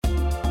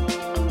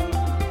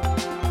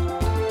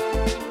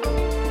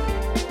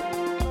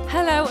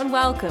and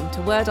welcome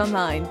to Word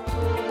Online.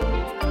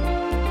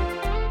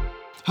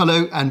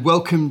 Hello and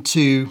welcome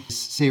to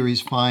Series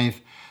 5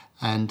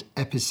 and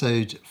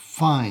Episode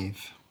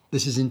 5.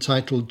 This is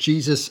entitled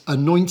Jesus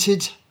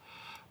Anointed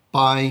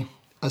by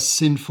a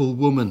Sinful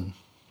Woman.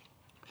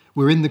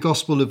 We're in the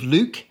Gospel of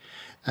Luke,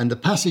 and the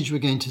passage we're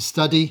going to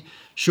study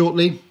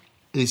shortly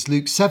is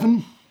Luke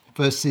 7,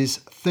 verses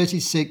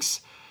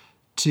 36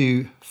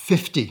 to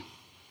 50.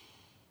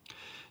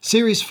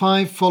 Series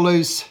 5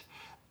 follows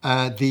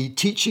the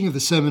teaching of the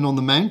Sermon on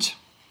the Mount,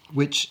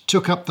 which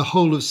took up the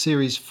whole of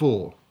Series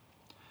 4.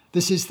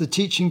 This is the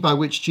teaching by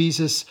which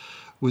Jesus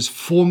was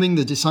forming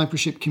the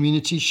discipleship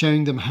community,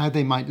 showing them how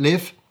they might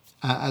live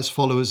as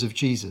followers of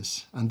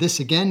Jesus. And this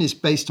again is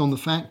based on the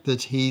fact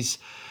that he's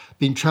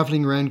been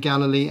traveling around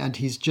Galilee and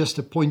he's just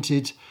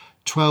appointed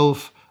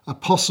 12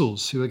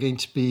 apostles who are going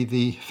to be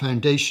the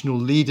foundational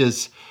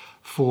leaders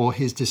for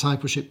his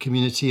discipleship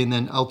community and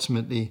then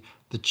ultimately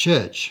the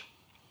church.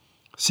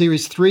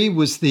 Series 3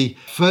 was the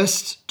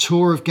first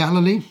tour of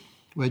Galilee,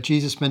 where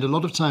Jesus spent a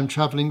lot of time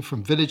traveling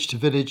from village to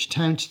village,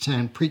 town to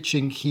town,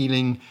 preaching,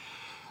 healing,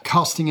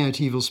 casting out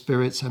evil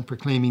spirits and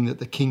proclaiming that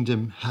the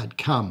kingdom had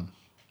come.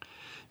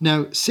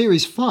 Now,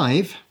 Series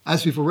 5,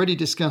 as we've already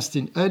discussed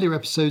in earlier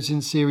episodes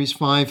in Series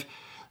 5,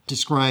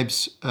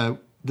 describes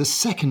the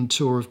second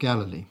tour of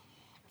Galilee.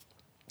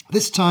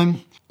 This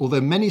time, although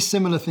many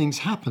similar things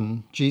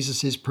happen,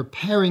 Jesus is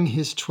preparing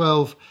his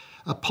 12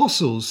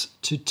 apostles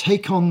to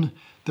take on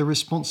the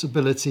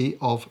responsibility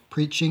of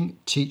preaching,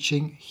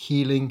 teaching,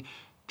 healing,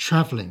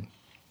 traveling.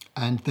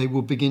 And they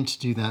will begin to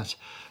do that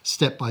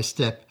step by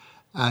step,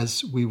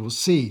 as we will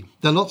see.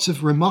 There are lots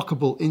of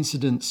remarkable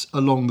incidents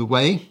along the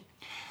way,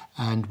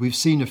 and we've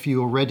seen a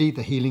few already: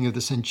 the healing of the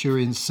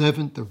centurion's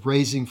servant, the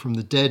raising from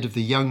the dead of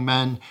the young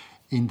man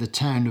in the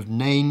town of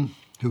Nain,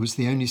 who was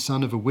the only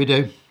son of a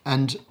widow,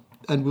 and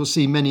we'll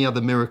see many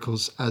other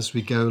miracles as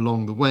we go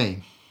along the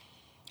way.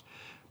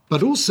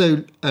 But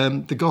also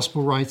the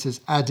gospel writers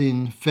add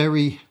in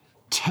very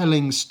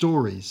telling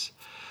stories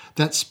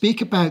that speak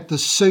about the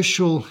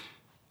social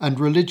and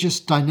religious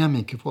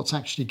dynamic of what's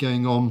actually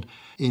going on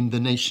in the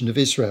nation of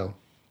Israel.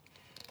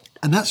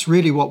 And that's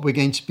really what we're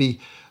going to be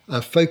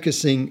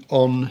focusing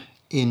on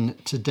in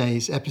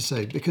today's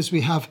episode, because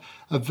we have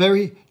a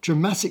very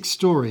dramatic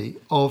story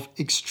of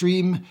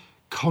extreme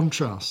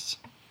contrasts.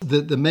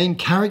 The main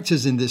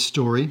characters in this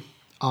story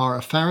are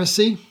a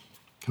Pharisee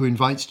who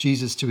invites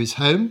Jesus to his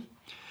home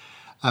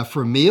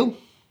for a meal,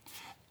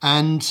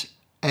 and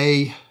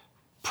a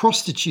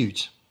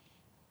prostitute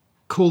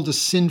called a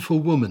sinful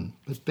woman.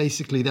 But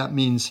basically that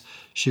means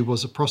she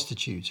was a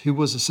prostitute who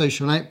was a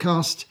social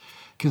outcast,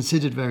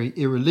 considered very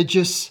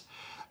irreligious,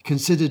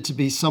 considered to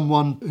be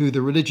someone who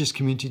the religious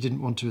community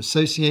didn't want to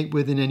associate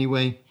with in any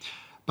way.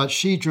 But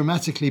she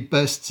dramatically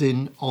bursts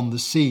in on the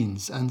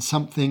scenes and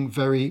something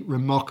very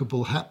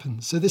remarkable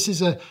happens. So this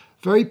is a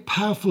very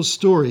powerful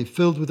story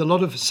filled with a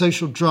lot of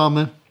social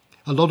drama,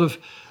 a lot of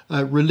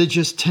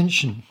religious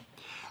tension.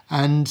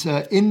 And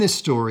in this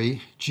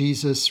story,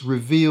 Jesus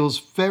reveals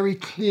very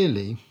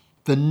clearly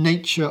the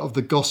nature of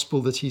the gospel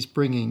that he's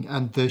bringing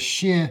and the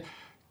sheer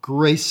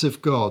grace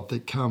of God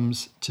that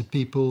comes to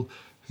people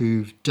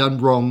who've done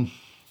wrong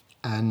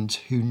and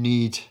who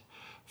need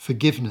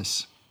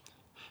forgiveness.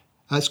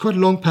 It's quite a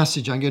long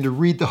passage. I'm going to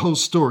read the whole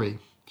story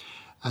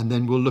and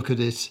then we'll look at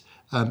it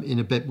in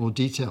a bit more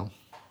detail.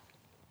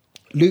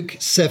 Luke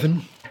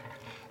 7,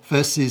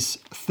 verses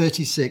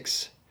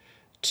 36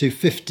 to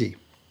 50.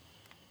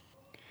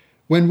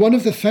 When one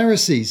of the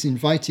Pharisees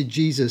invited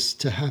Jesus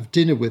to have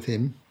dinner with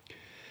him,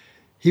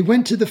 he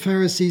went to the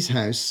Pharisee's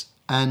house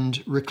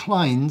and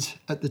reclined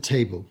at the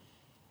table.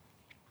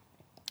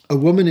 A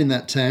woman in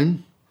that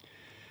town,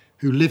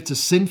 who lived a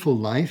sinful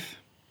life,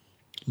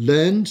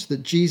 learned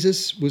that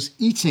Jesus was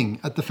eating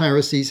at the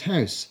Pharisee's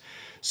house.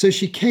 So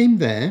she came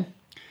there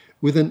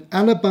with an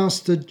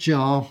alabaster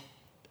jar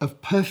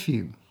of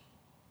perfume.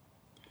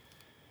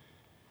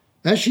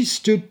 As she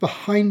stood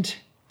behind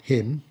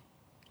him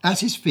at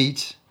his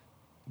feet,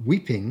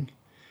 weeping,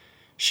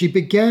 she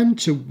began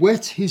to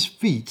wet his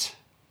feet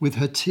with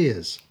her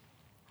tears.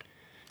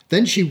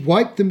 Then she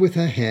wiped them with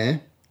her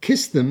hair,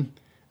 kissed them,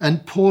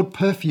 and poured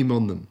perfume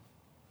on them.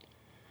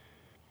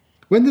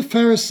 When the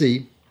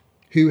Pharisee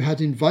who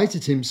had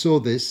invited him saw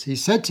this, he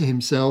said to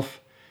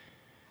himself,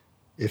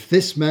 "If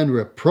this man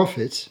were a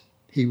prophet,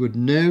 he would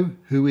know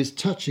who is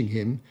touching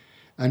him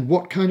and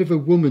what kind of a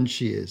woman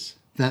she is,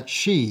 that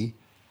she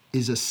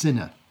is a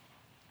sinner."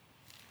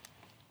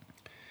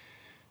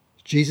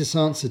 Jesus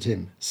answered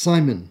him,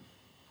 "Simon,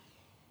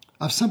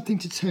 I've something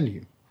to tell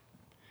you."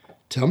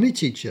 "Tell me,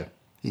 teacher,"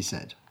 he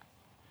said.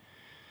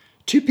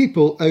 2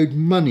 people owed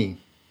money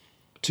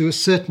to a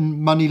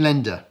certain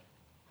moneylender.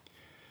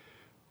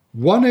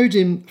 One owed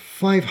him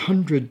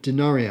 500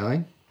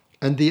 denarii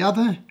and the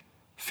other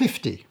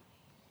 50.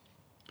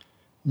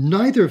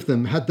 Neither of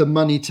them had the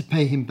money to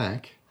pay him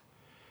back,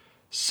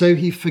 so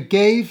he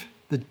forgave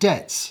the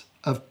debts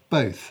of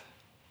both.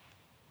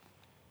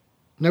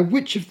 Now,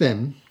 which of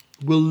them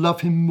will love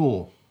him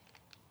more?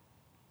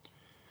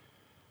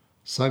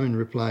 Simon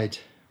replied,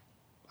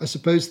 I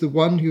suppose the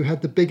one who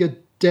had the bigger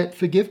debt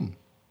forgiven.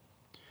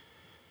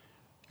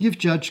 You've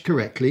judged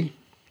correctly,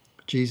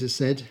 Jesus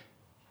said.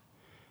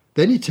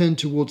 Then he turned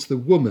towards the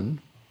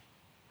woman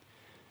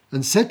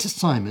and said to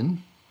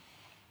Simon,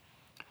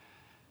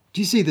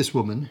 do you see this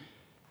woman?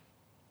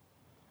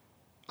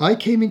 I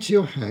came into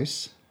your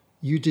house.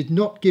 You did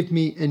not give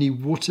me any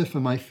water for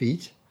my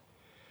feet,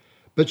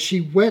 but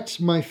she wet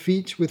my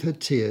feet with her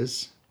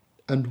tears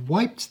and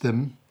wiped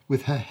them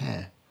with her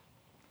hair.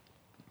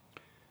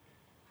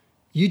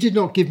 You did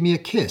not give me a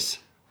kiss,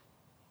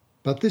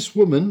 but this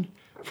woman,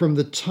 from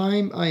the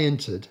time I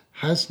entered,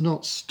 has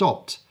not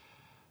stopped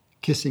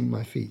kissing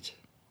my feet.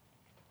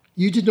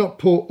 You did not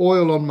pour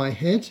oil on my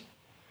head,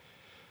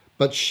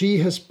 but she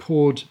has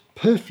poured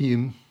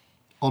perfume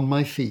on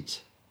my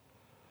feet.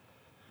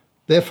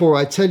 Therefore,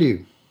 I tell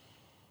you,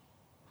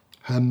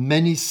 her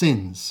many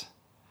sins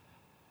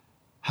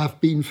have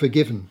been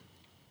forgiven,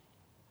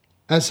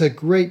 as her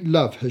great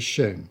love has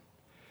shown.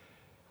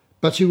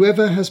 But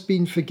whoever has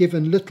been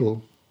forgiven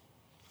little,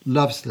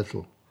 loves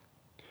little.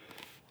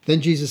 Then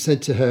Jesus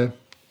said to her,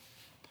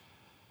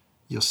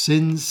 your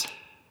sins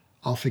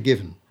are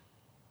forgiven.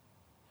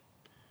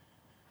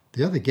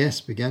 The other guests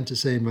began to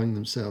say among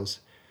themselves,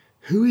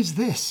 who is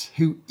this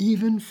who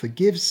even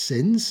forgives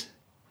sins?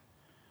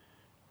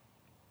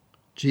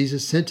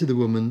 Jesus said to the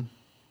woman,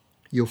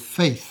 your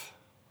faith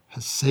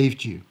has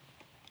saved you.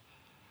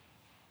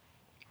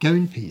 Go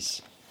in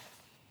peace.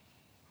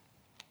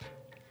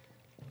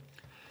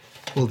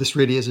 Well, this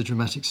really is a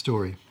dramatic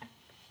story.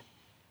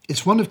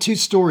 It's one of two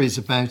stories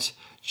about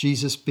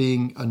Jesus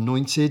being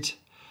anointed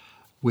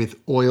with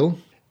oil,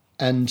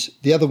 and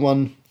the other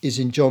one is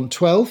in John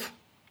 12,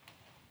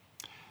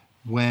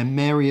 where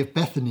Mary of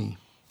Bethany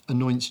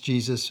anoints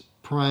Jesus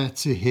prior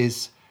to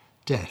his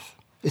death.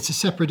 It's a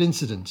separate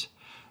incident,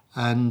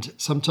 and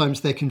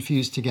sometimes they're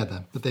confused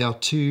together, but they are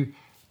two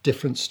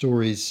different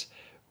stories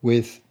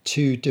with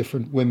two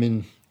different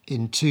women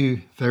in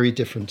two very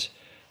different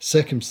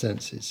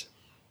circumstances.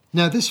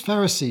 Now, this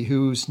Pharisee,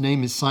 whose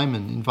name is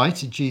Simon,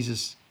 invited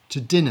Jesus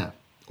to dinner.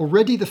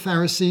 Already the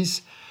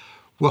Pharisees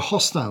were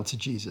hostile to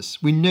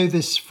Jesus. We know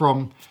this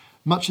from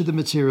much of the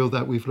material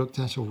that we've looked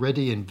at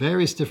already in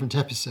various different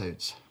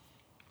episodes.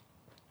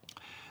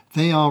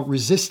 They are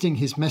resisting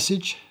his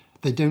message.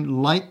 They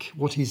don't like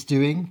what he's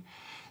doing.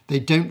 They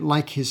don't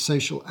like his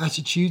social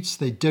attitudes.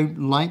 They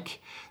don't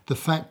like the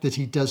fact that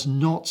he does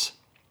not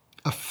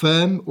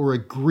affirm or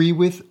agree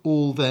with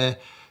all their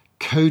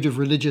code of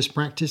religious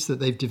practice that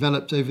they've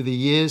developed over the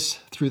years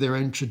through their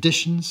own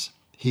traditions.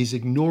 He's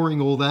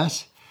ignoring all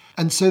that.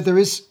 And so there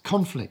is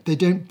conflict. They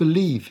don't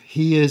believe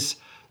he is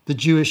the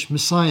Jewish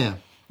Messiah,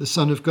 the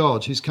Son of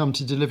God, who's come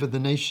to deliver the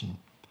nation.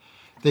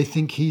 They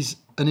think he's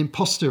an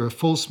impostor, a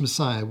false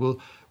Messiah.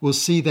 We'll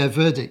see their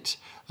verdict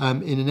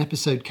in an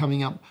episode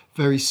coming up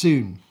very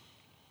soon.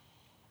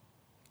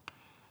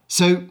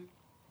 So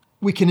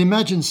we can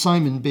imagine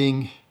Simon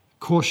being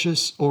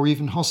cautious or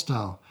even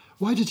hostile.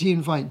 Why did he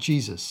invite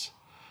Jesus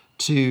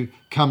to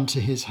come to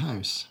his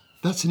house?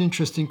 That's an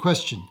interesting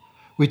question.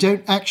 We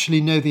don't actually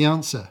know the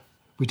answer.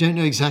 We don't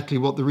know exactly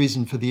what the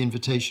reason for the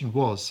invitation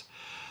was.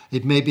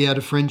 It may be out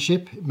of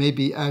friendship, it may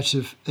be out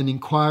of an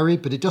inquiry,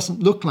 but it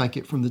doesn't look like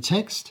it from the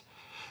text.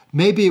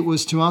 Maybe it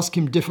was to ask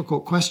him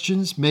difficult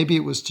questions. Maybe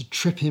it was to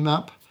trip him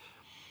up.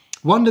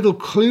 One little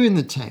clue in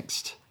the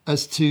text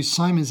as to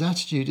Simon's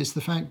attitude is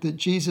the fact that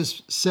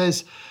Jesus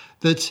says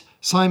that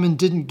Simon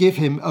didn't give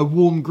him a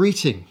warm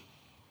greeting.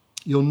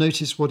 You'll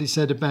notice what he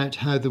said about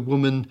how the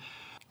woman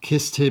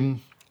kissed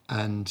him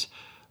and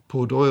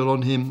poured oil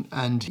on him,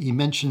 and he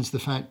mentions the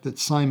fact that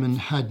Simon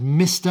had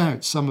missed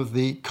out some of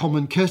the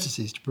common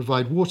courtesies to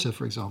provide water,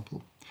 for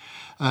example,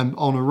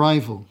 on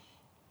arrival.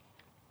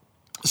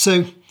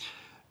 So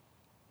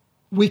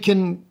we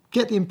can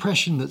get the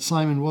impression that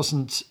Simon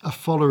wasn't a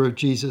follower of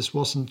Jesus,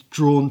 wasn't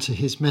drawn to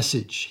his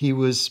message. He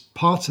was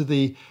part of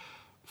the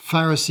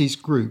Pharisees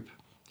group,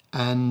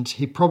 and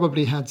he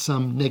probably had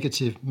some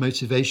negative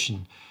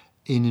motivation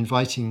in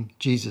inviting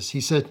Jesus.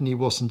 He certainly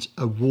wasn't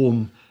a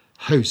warm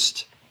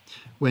host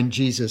when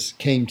Jesus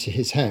came to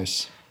his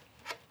house.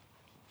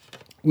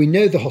 We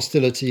know the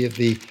hostility of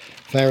the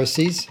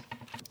Pharisees.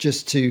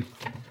 Just to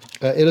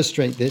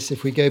illustrate this,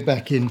 if we go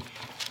back in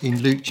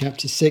Luke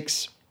chapter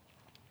 6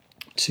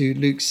 to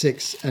Luke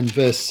 6 and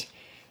verse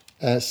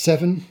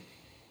 7,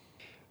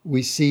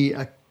 we see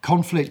a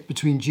conflict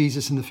between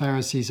Jesus and the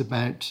Pharisees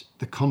about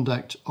the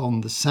conduct on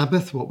the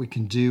Sabbath, what we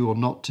can do or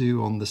not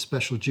do on the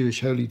special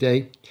Jewish holy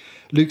day.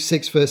 Luke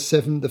 6 verse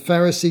 7, the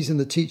Pharisees and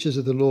the teachers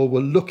of the law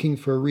were looking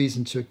for a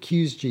reason to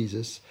accuse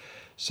Jesus,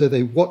 so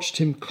they watched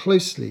him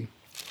closely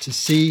to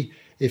see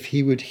if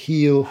he would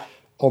heal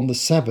on the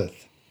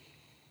Sabbath.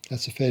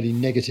 That's a fairly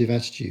negative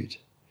attitude.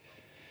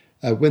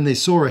 When they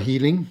saw a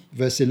healing,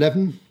 verse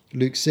 11,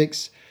 Luke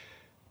 6,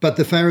 but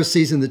the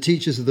Pharisees and the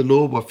teachers of the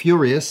law were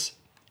furious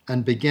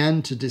and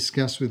began to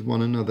discuss with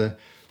one another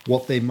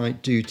what they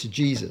might do to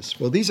Jesus.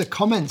 Well, these are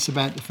comments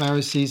about the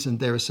Pharisees and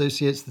their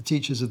associates, the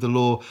teachers of the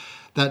law,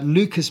 that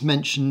Luke has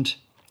mentioned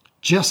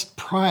just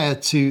prior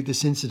to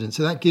this incident.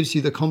 So that gives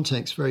you the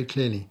context very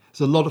clearly.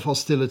 There's a lot of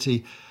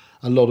hostility,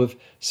 a lot of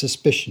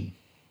suspicion.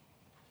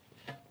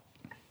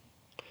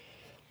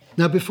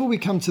 Now, before we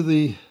come to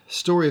the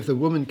story of the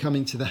woman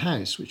coming to the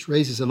house, which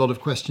raises a lot of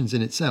questions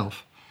in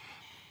itself,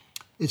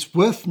 it's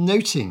worth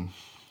noting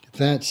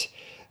that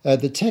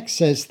the text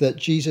says that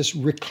Jesus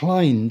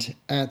reclined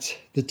at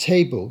the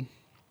table,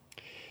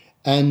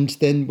 and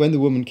then when the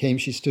woman came,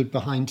 she stood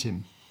behind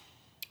him.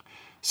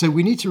 So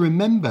we need to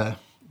remember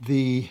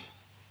the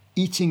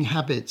eating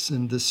habits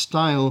and the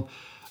style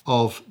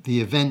of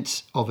the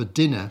event of a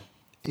dinner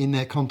in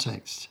their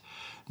context.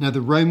 Now,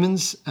 the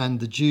Romans and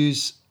the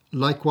Jews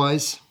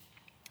likewise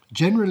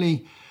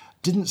generally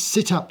didn't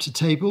sit up to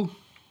table,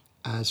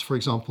 as, for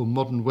example,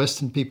 modern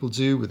Western people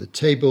do, with a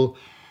table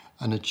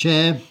and a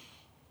chair,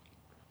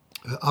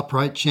 an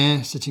upright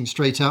chair, sitting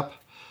straight up,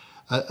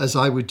 as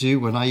I would do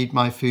when I eat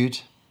my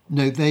food.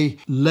 No, they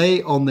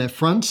lay on their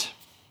front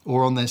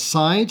or on their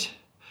side,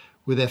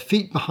 with their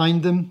feet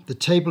behind them, the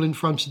table in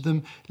front of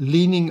them,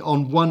 leaning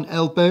on one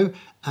elbow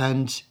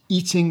and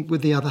eating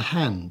with the other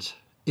hand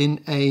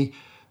in a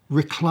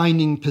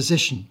reclining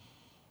position.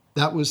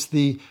 That was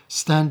the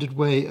standard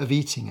way of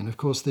eating. And of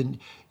course, then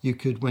you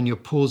could, when you're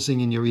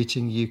pausing in your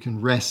eating, you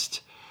can rest,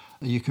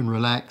 you can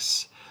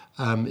relax.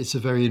 It's a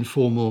very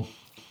informal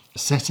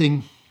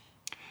setting.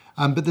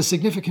 But the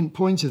significant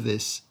point of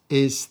this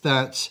is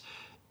that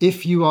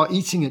if you are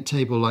eating at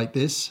table like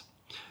this,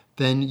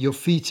 then your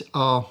feet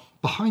are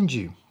behind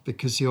you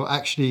because you're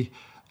actually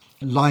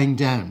lying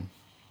down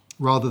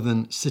rather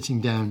than sitting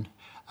down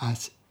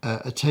at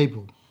a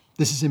table.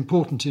 This is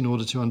important in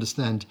order to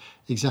understand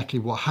exactly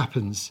what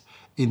happens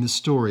in the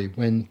story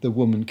when the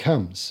woman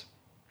comes.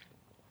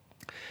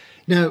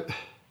 Now,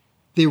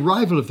 the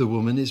arrival of the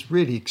woman is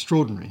really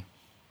extraordinary.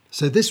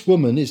 So this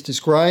woman is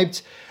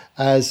described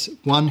as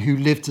one who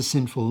lived a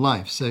sinful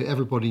life. So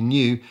everybody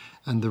knew,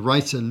 and the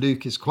writer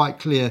Luke is quite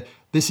clear,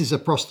 this is a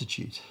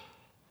prostitute.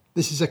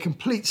 This is a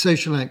complete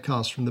social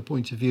outcast from the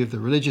point of view of the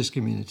religious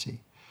community.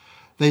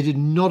 They did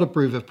not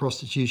approve of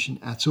prostitution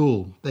at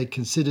all. They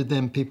considered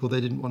them people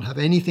they didn't want to have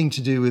anything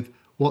to do with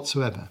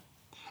whatsoever.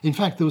 In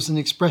fact, there was an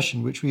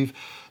expression which we've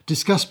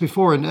discussed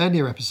before in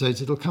earlier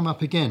episodes. It'll come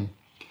up again.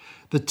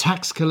 The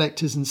tax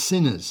collectors and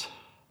sinners.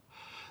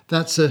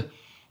 That's an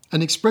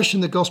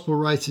expression the gospel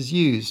writers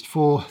used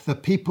for the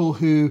people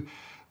who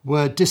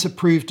were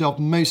disapproved of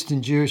most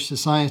in Jewish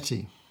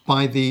society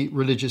by the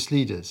religious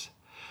leaders.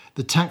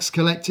 The tax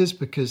collectors,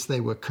 because they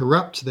were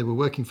corrupt, they were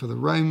working for the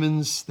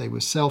Romans, they were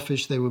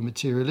selfish, they were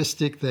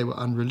materialistic, they were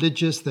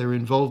unreligious, they were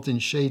involved in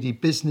shady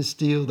business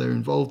deal, they were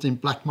involved in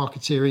black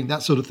marketeering,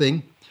 that sort of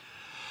thing.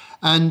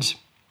 And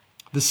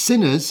the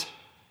sinners,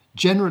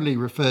 generally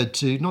referred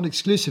to, not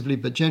exclusively,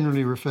 but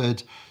generally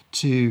referred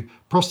to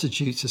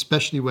prostitutes,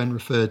 especially when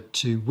referred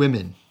to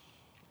women.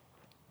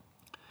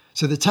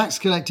 So the tax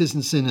collectors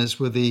and sinners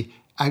were the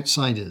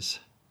outsiders.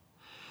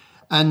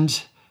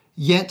 And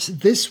yet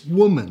this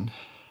woman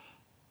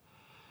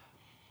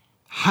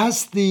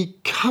has the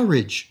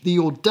courage, the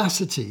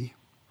audacity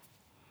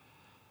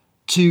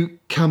to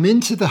come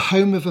into the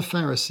home of a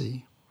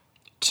Pharisee,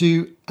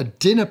 to a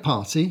dinner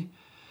party,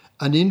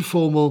 an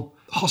informal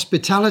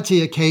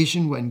hospitality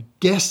occasion when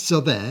guests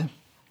are there,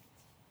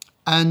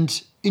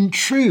 and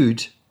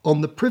intrude on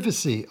the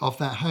privacy of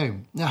that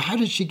home. Now, how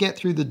did she get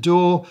through the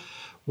door?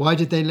 Why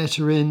did they let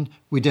her in?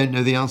 We don't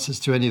know the answers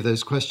to any of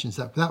those questions.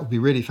 That would be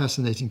really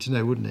fascinating to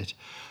know, wouldn't it?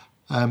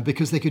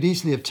 Because they could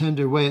easily have turned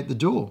her away at the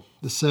door.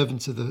 The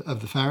servants of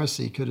the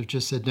Pharisee could have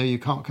just said, no, you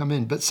can't come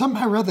in. But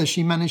somehow or other,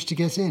 she managed to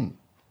get in.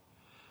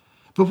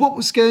 But what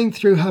was going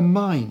through her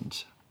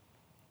mind?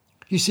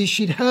 You see,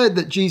 she'd heard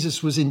that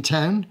Jesus was in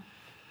town.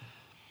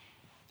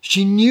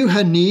 She knew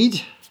her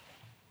need.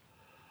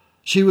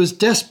 She was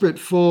desperate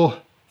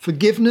for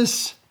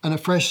forgiveness and a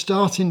fresh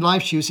start in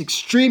life. She was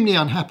extremely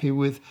unhappy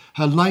with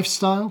her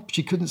lifestyle.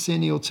 She couldn't see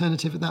any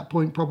alternative at that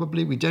point,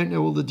 probably. We don't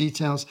know all the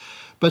details.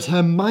 But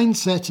her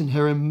mindset and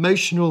her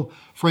emotional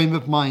frame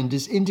of mind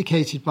is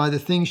indicated by the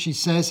things she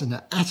says and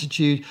her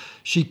attitude.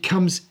 She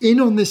comes in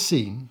on this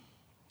scene.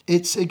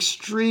 It's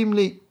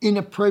extremely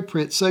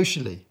inappropriate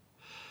socially.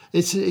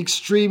 It's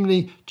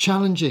extremely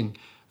challenging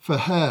for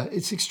her.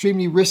 It's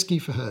extremely risky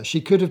for her.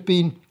 She could have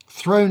been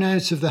thrown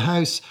out of the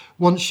house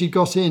once she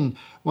got in,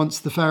 once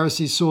the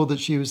Pharisees saw that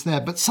she was there.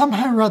 But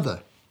somehow or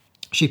other,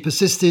 she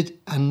persisted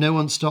and no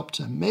one stopped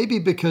her. Maybe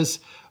because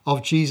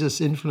of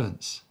Jesus'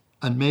 influence,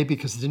 and maybe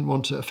because they didn't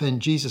want to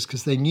offend Jesus,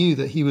 because they knew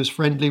that he was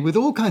friendly with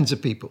all kinds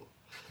of people,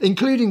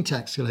 including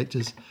tax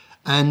collectors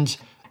and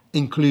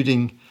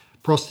including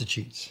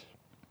prostitutes.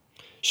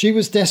 She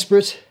was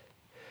desperate.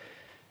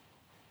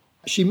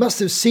 She must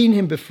have seen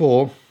him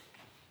before,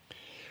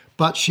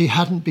 but she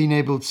hadn't been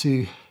able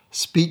to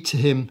speak to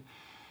him,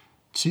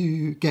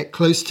 to get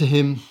close to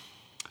him,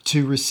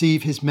 to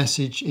receive his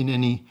message in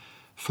any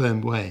firm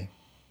way.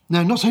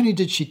 Now, not only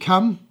did she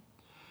come,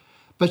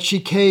 but she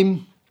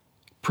came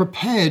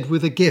prepared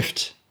with a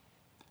gift,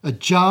 a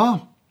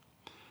jar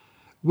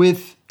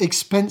with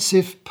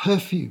expensive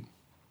perfume.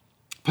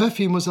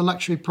 Perfume was a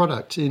luxury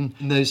product in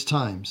those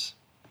times.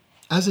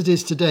 as it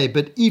is today,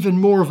 but even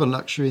more of a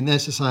luxury in their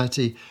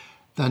society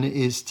than it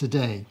is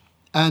today,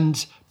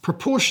 and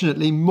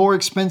proportionately more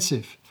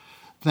expensive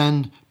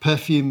than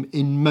perfume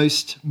in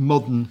most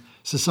modern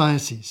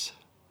societies.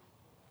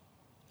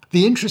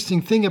 The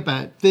interesting thing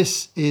about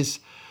this is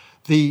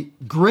the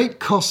great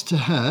cost to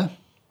her,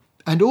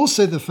 and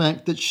also the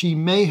fact that she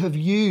may have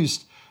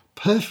used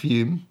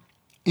perfume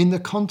in the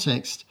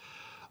context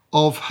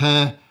of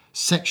her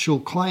sexual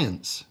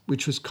clients,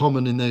 which was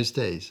common in those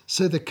days.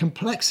 So the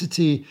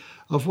complexity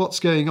of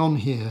what's going on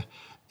here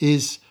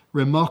is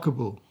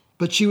remarkable.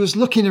 But she was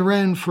looking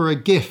around for a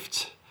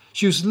gift.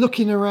 She was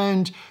looking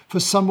around for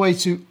some way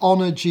to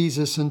honor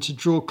Jesus and to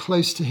draw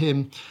close to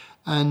him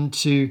and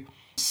to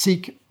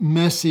seek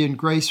mercy and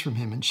grace from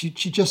him. And she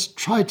just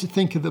tried to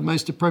think of the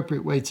most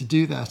appropriate way to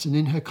do that. And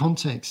in her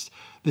context,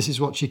 this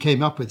is what she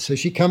came up with. So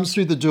she comes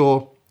through the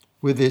door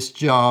with this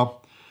jar,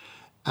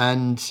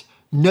 and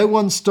no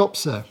one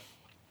stops her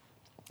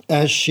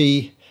as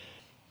she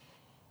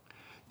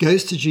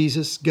goes to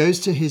Jesus, goes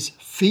to his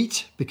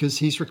feet, because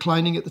he's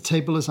reclining at the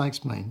table, as I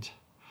explained,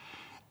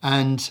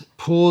 and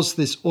pours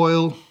this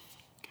oil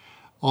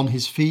on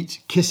his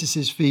feet, kisses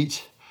his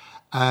feet,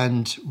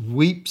 and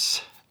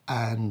weeps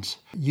and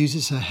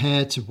uses her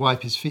hair to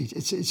wipe his feet.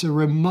 It's a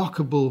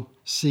remarkable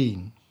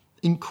scene,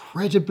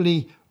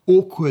 incredibly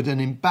awkward and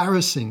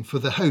embarrassing for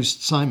the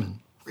host, Simon.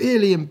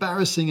 Really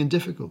embarrassing and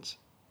difficult,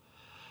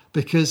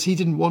 because he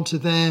didn't want her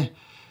there.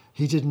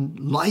 He didn't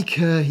like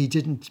her. He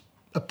didn't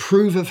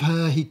approve of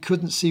her. He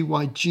couldn't see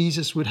why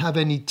Jesus would have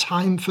any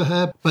time for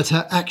her, but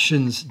her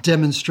actions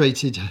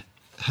demonstrated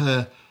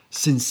her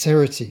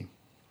sincerity.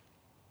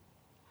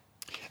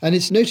 And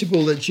it's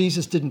notable that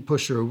Jesus didn't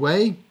push her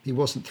away. He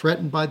wasn't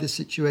threatened by this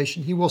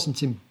situation. He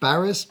wasn't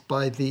embarrassed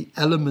by the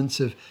element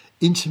of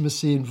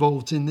intimacy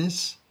involved in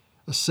this,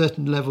 a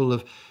certain level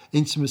of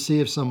intimacy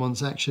if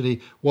someone's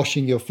actually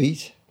washing your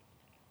feet.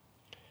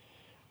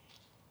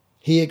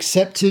 He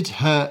accepted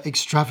her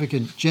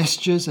extravagant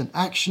gestures and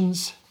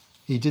actions.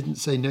 He didn't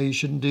say, no, you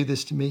shouldn't do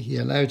this to me. He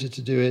allowed her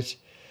to do it.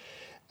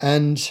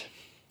 And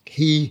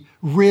he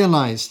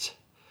realized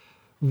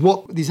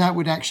what these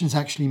outward actions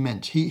actually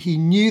meant. He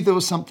knew there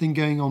was something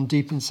going on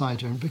deep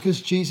inside her. And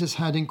because Jesus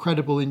had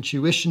incredible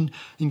intuition,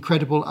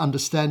 incredible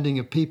understanding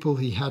of people,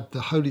 he had the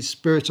Holy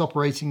Spirit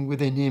operating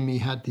within him. He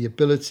had the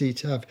ability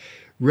to have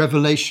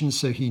revelation,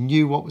 so he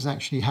knew what was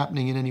actually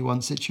happening in any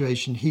one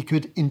situation. He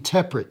could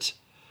interpret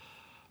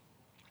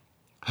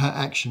her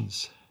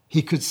actions.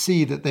 He could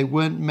see that they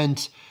weren't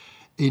meant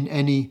in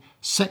any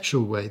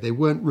sexual way. They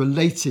weren't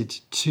related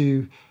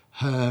to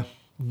her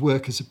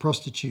work as a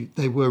prostitute.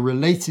 They were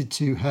related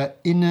to her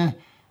inner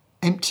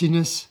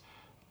emptiness,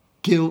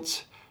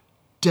 guilt,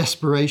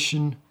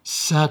 desperation,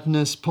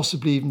 sadness,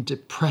 possibly even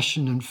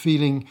depression, and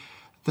feeling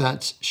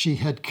that she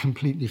had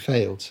completely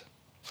failed.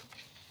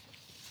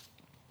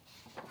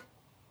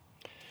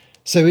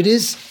 So it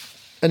is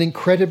an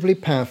incredibly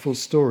powerful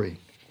story.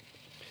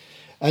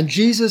 And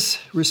Jesus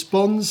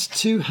responds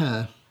to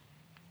her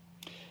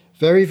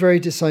very, very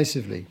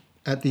decisively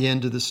at the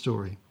end of the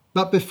story.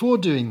 But before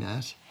doing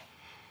that,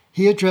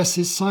 he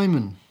addresses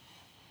Simon.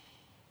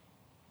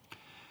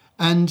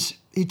 And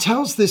he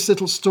tells this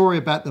little story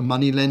about the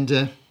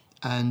moneylender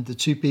and the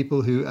two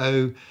people who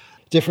owe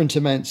different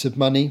amounts of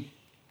money.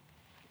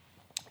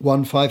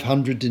 One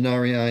 500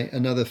 denarii,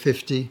 another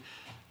 50.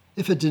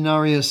 If a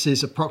denarius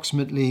is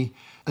approximately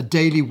a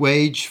daily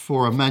wage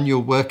for a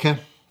manual worker,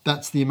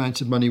 that's the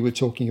amount of money we're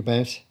talking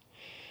about.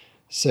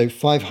 So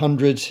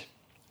 500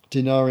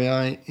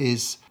 denarii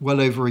is well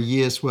over a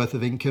year's worth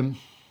of income,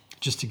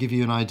 just to give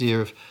you an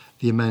idea of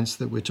the amounts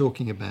that we're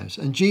talking about.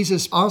 And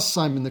Jesus asked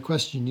Simon the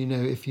question,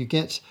 if you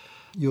get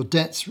your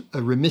debts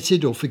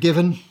remitted or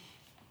forgiven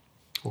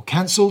or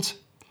cancelled,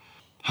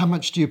 how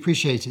much do you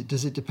appreciate it?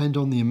 Does it depend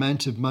on the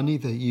amount of money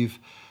that you've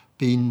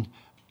been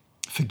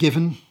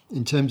forgiven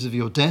in terms of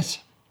your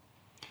debt?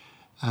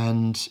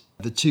 And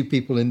the two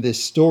people in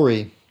this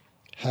story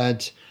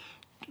had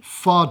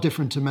far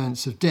different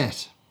amounts of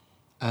debt.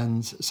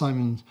 And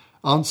Simon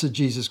answered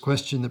Jesus'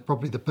 question that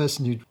probably the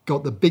person who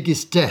got the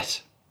biggest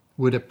debt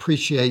would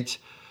appreciate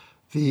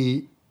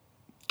the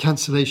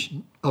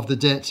cancellation of the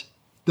debt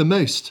the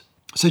most.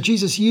 So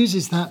Jesus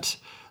uses that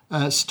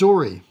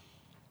story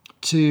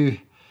to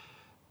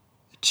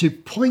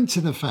point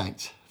to the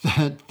fact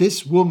that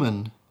this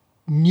woman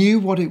knew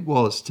what it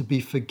was to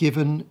be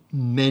forgiven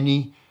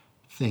many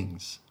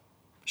things.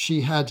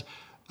 She had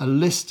a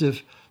list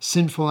of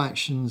sinful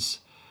actions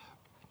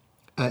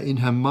in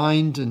her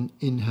mind and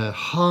in her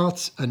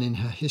heart and in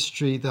her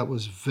history that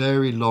was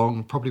very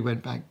long, probably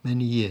went back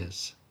many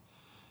years.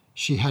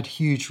 She had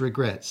huge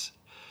regrets,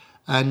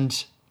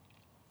 and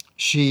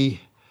she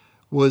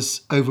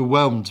was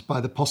overwhelmed by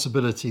the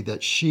possibility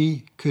that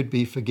she could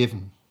be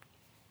forgiven.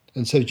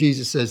 And so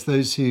Jesus says,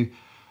 those who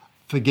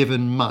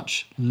forgiven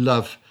much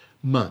love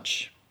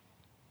much.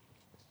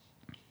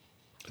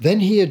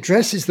 Then he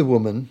addresses the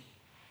woman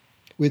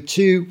with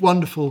two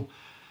wonderful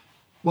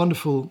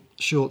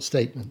short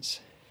statements.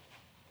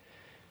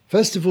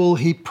 First of all,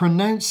 he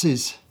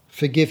pronounces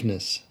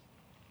forgiveness.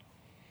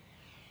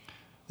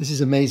 This is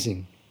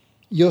amazing.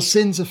 Your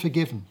sins are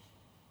forgiven.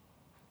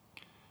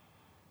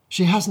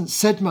 She hasn't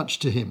said much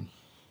to him.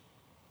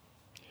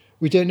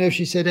 We don't know if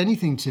she said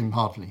anything to him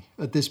hardly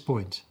at this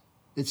point.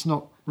 It's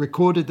not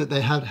recorded that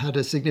they had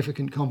a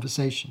significant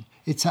conversation.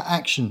 It's her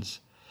actions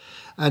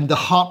and the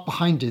heart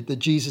behind it that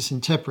Jesus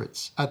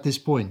interprets at this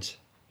point.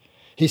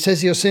 He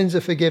says, your sins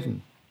are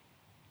forgiven.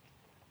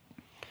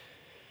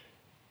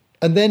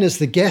 And then as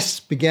the guests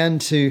began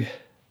to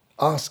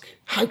ask,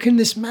 how can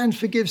this man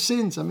forgive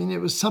sins? I mean, it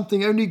was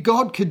something only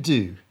God could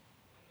do.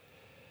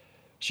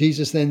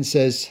 Jesus then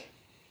says,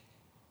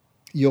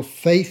 your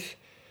faith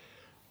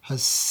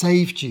has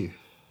saved you.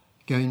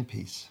 Go in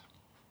peace.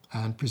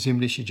 And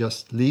presumably she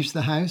just leaves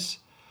the house,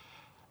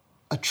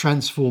 a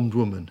transformed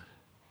woman.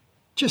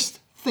 Just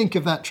think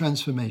of that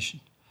transformation.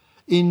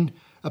 In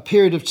a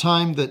period of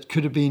time that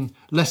could have been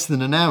less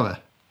than an hour,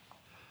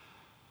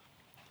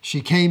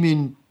 she came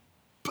in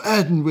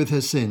burdened with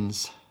her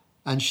sins,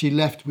 and she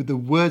left with the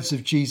words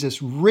of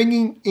Jesus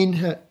ringing in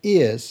her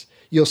ears.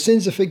 Your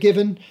sins are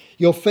forgiven.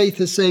 Your faith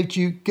has saved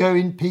you. Go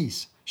in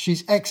peace.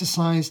 She's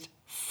exercised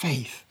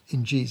faith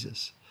in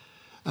Jesus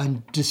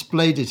and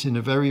displayed it in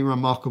a very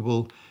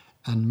remarkable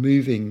and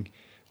moving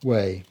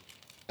way.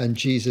 And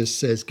Jesus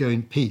says, go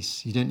in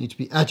peace. You don't need to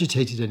be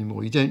agitated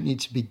anymore. You don't need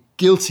to be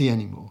guilty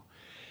anymore,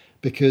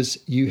 because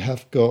you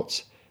have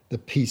got the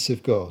peace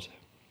of God.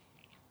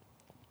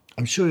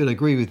 I'm sure you'll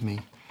agree with me.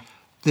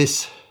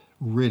 This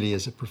really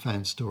is a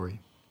profound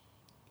story.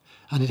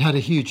 And it had a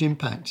huge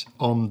impact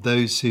on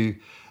those who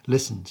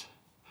listened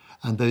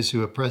and those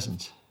who were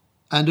present.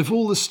 And of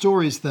all the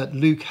stories that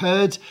Luke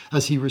heard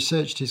as he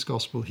researched his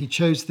gospel, he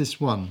chose this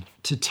one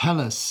to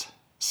tell us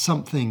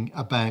something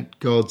about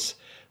God's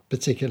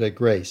particular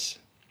grace.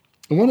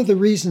 And one of the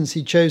reasons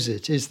he chose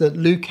it is that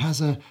Luke has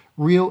a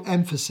real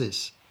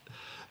emphasis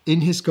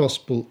in his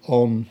gospel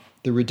on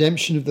the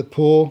redemption of the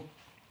poor,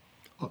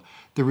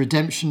 the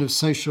redemption of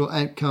social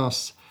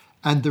outcasts,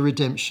 and the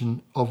redemption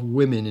of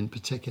women in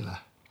particular.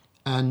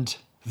 And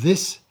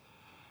this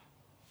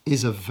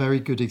is a very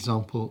good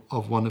example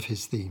of one of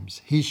his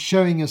themes. He's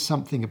showing us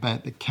something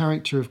about the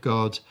character of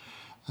God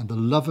and the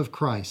love of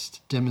Christ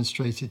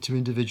demonstrated to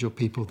individual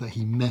people that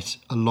he met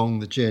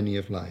along the journey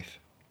of life.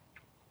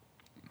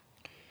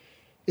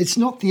 It's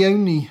not the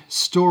only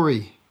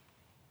story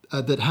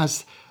that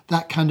has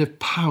that kind of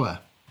power.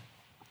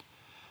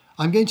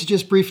 I'm going to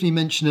just briefly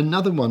mention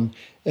another one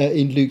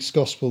in Luke's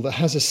gospel that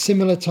has a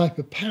similar type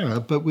of power,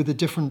 but with a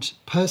different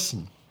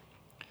person.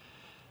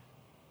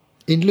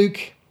 In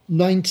Luke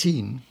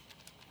 19,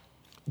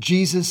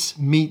 Jesus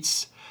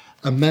meets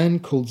a man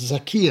called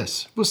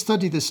Zacchaeus. We'll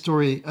study this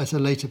story at a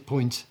later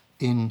point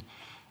in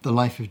the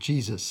life of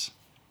Jesus,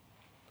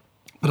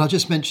 but I'll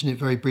just mention it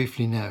very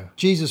briefly now.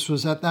 Jesus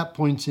was at that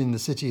point in the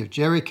city of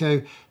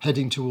Jericho,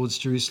 heading towards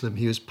Jerusalem.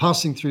 He was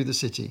passing through the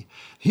city.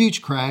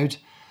 Huge crowd,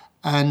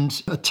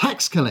 and a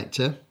tax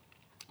collector,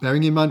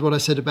 bearing in mind what I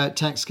said about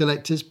tax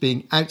collectors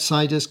being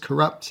outsiders,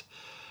 corrupt,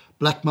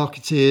 black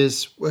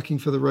marketeers, working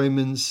for the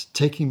Romans,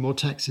 taking more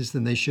taxes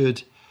than they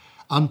should,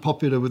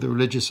 unpopular with the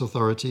religious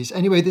authorities.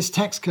 Anyway, this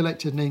tax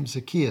collector named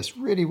Zacchaeus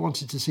really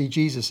wanted to see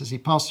Jesus as he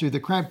passed through the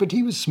crowd, but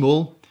he was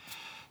small.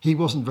 He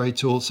wasn't very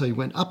tall, so he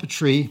went up a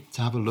tree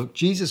to have a look.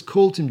 Jesus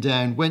called him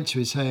down, went to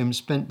his home,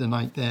 spent the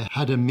night there,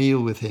 had a meal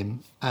with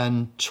him,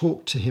 and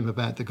talked to him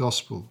about the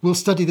gospel. We'll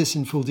study this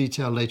in full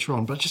detail later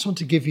on, but I just want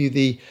to give you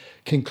the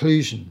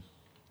conclusion.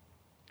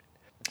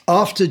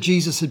 After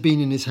Jesus had been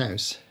in his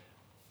house,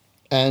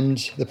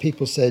 and the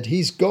people said,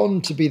 he's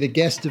gone to be the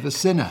guest of a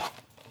sinner.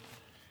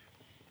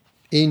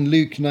 In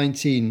Luke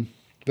 19,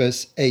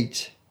 verse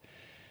 8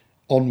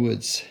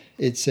 onwards,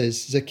 it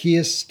says,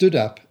 Zacchaeus stood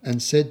up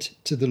and said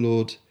to the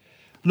Lord,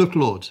 look,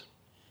 Lord,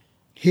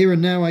 here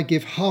and now I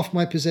give half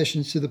my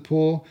possessions to the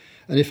poor,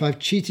 and if I've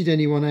cheated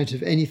anyone out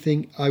of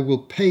anything, I will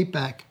pay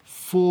back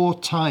 4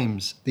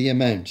 times the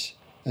amount.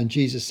 And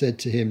Jesus said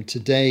to him,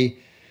 today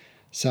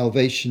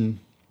salvation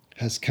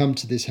has come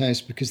to this house,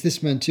 because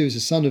this man too is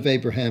a son of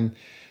Abraham,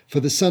 for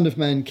the Son of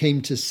Man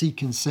came to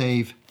seek and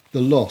save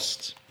the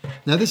lost.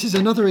 Now, this is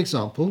another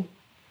example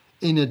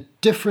in a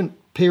different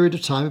period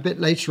of time, a bit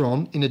later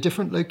on, in a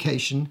different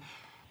location,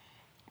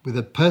 with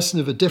a person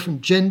of a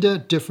different gender,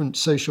 different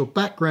social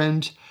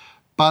background.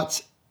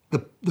 But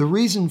the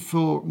reason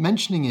for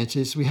mentioning it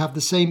is we have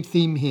the same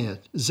theme here.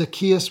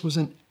 Zacchaeus was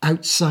an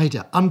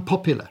outsider,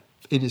 unpopular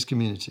in his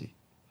community.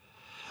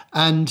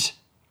 And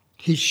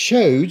he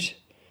showed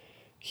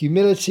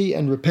humility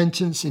and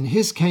repentance. In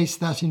his case,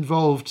 that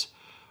involved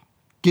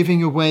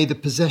giving away the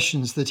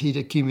possessions that he'd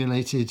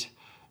accumulated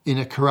in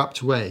a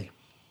corrupt way,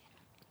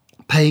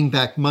 paying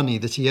back money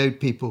that he owed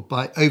people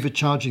by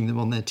overcharging them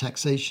on their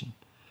taxation.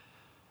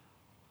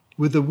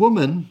 With the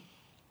woman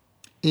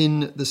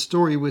in the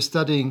story we're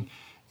studying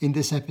in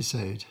this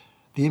episode,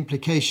 the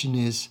implication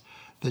is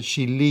that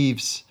she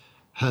leaves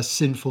her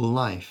sinful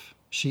life.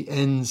 She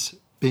ends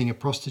being a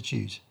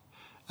prostitute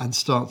and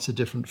starts a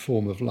different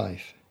form of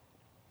life.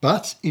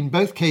 But in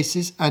both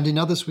cases, and in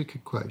others we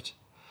could quote,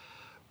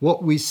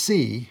 what we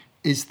see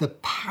is the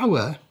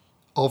power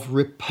of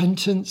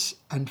repentance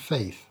and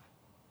faith.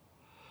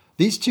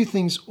 These two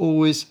things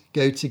always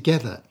go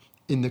together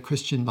in the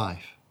Christian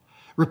life.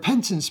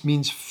 Repentance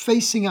means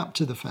facing up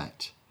to the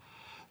fact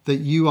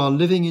that you are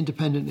living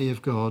independently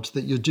of God,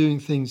 that you're doing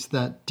things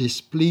that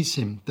displease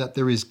him, that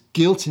there is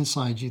guilt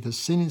inside you, there's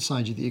sin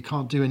inside you that you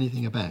can't do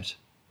anything about.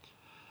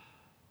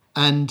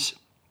 And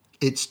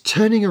it's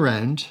turning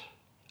around,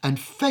 and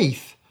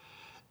faith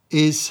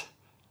is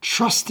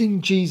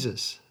trusting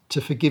Jesus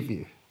to forgive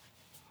you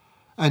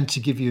and to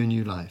give you a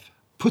new life,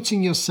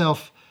 putting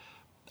yourself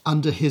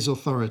under his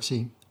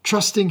authority,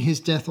 trusting his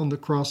death on the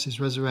cross, his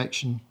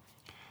resurrection,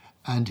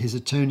 and his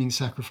atoning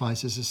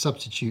sacrifice as a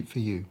substitute for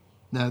you.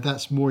 Now,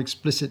 that's more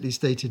explicitly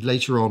stated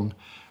later on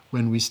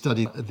when we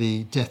study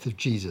the death of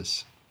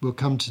Jesus. We'll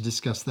come to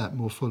discuss that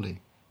more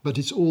fully. But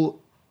it's all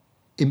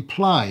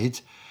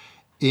implied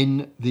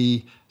in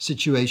the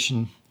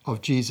situation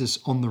of Jesus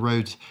on the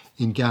road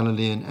in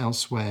Galilee and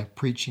elsewhere,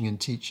 preaching and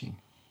teaching.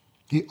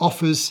 He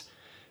offers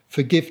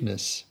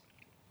forgiveness,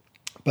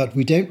 but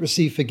we don't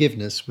receive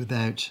forgiveness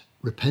without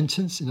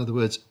repentance, in other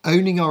words,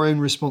 owning our own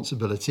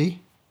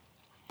responsibility,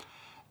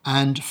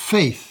 and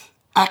faith,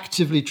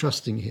 actively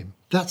trusting him.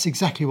 That's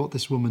exactly what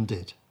this woman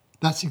did.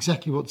 That's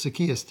exactly what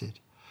Zacchaeus did.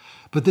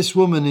 But this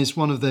woman is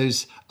one of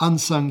those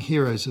unsung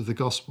heroes of the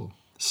gospel,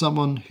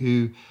 someone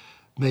who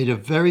made a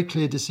very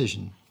clear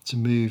decision to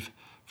move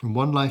from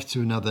one life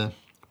to another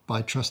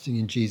by trusting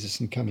in Jesus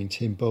and coming to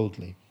him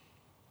boldly.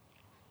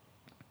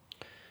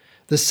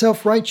 The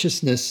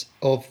self-righteousness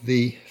of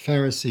the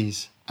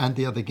Pharisees and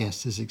the other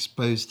guests is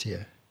exposed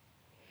here.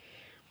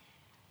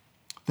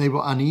 They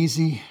were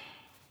uneasy.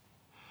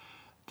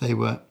 They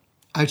were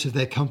out of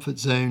their comfort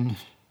zone.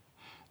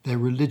 Their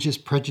religious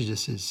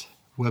prejudices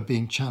were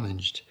being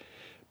challenged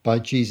by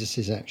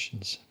Jesus'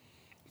 actions.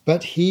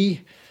 But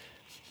he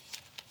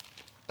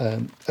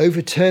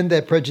overturned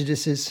their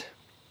prejudices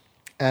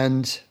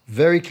and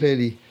very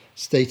clearly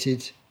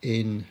stated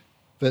in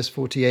verse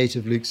 48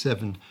 of Luke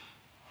 7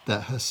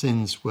 that her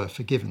sins were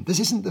forgiven. This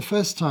isn't the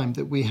first time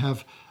that we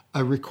have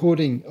a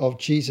recording of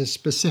Jesus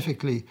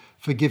specifically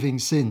forgiving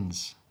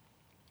sins.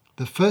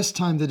 The first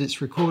time that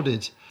it's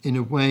recorded in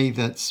a way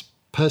that's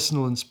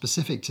personal and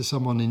specific to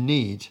someone in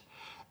need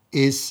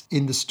is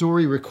in the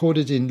story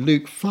recorded in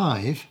Luke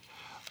 5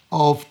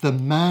 of the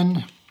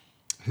man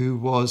who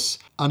was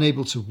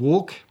unable to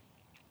walk,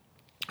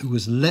 who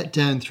was let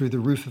down through the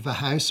roof of a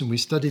house, and we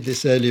studied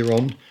this earlier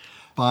on,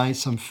 by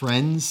some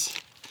friends.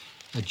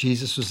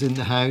 Jesus was in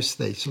the house.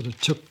 They sort of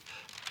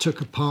took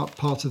apart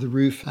part of the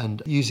roof,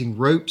 and using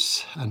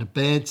ropes and a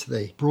bed,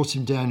 they brought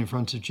him down in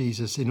front of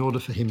Jesus in order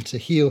for him to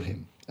heal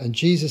him. And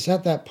Jesus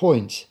at that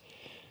point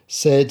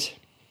said,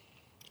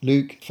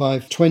 Luke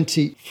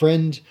 5:20,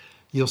 "Friend,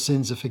 your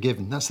sins are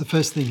forgiven." That's the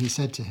first thing he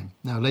said to him.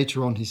 Now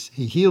later on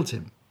he healed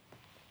him.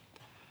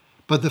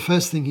 But the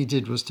first thing he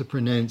did was to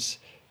pronounce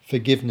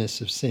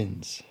forgiveness of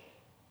sins.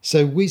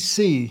 So we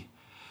see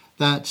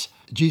that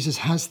Jesus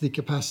has the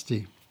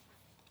capacity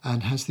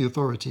and has the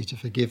authority to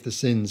forgive the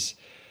sins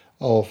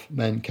of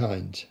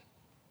mankind.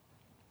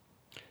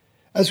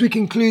 As we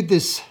conclude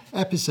this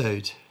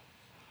episode,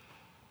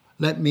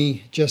 let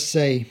me just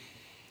say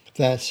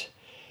that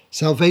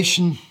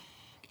salvation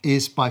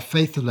is by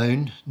faith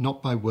alone,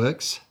 not by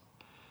works.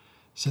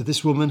 So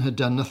this woman had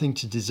done nothing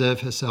to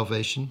deserve her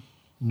salvation,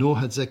 nor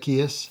had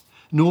Zacchaeus,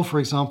 nor, for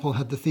example,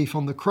 had the thief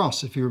on the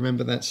cross, if you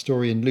remember that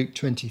story in Luke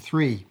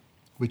 23,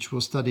 which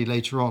we'll study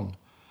later on.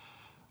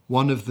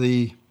 One of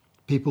the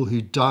people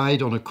who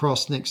died on a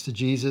cross next to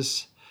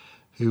Jesus,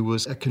 who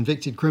was a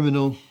convicted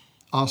criminal,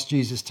 asked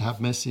Jesus to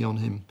have mercy on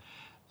him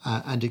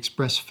and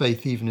express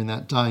faith even in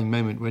that dying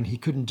moment when he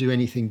couldn't do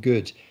anything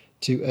good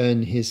to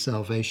earn his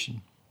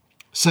salvation.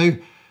 So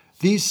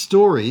these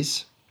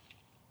stories,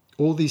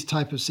 all these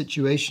type of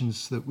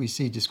situations that we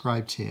see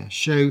described here,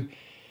 show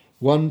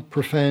one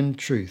profound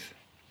truth.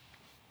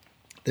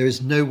 There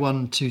is no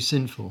one too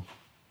sinful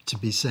to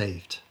be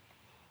saved.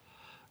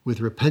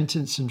 With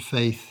repentance and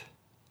faith,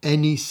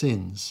 any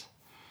sins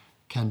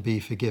can be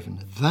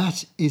forgiven.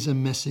 That is a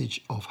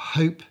message of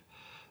hope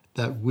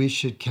that we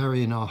should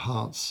carry in our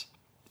hearts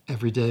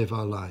every day of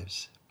our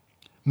lives.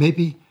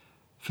 Maybe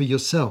for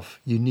yourself,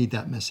 you need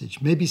that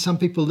message. Maybe some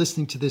people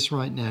listening to this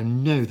right now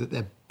know that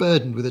they're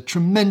burdened with a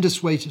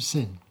tremendous weight of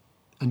sin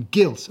and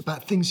guilt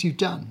about things you've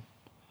done.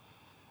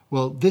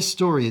 Well, this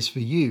story is for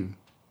you.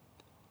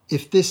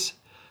 If this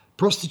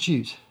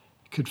prostitute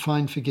could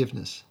find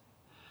forgiveness,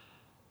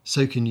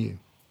 so can you.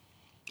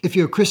 If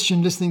you're a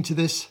Christian listening to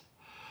this,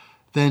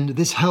 then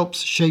this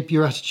helps shape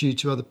your attitude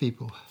to other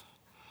people.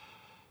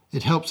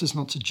 It helps us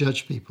not to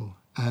judge people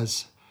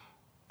as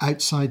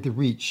outside the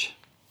reach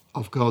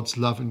of God's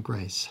love and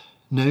grace.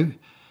 No,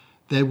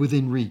 they're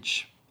within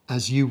reach,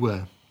 as you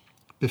were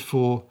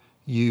before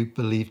you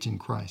believed in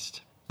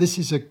Christ. This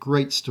is a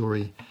great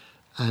story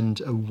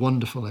and a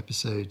wonderful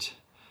episode.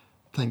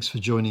 Thanks for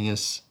joining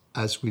us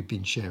as we've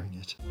been sharing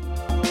it.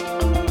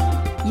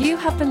 You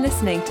have been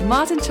listening to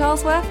Martin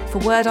Charlesworth for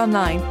Word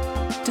Online.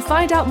 To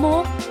find out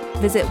more,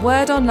 visit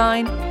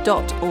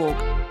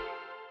wordonline.org.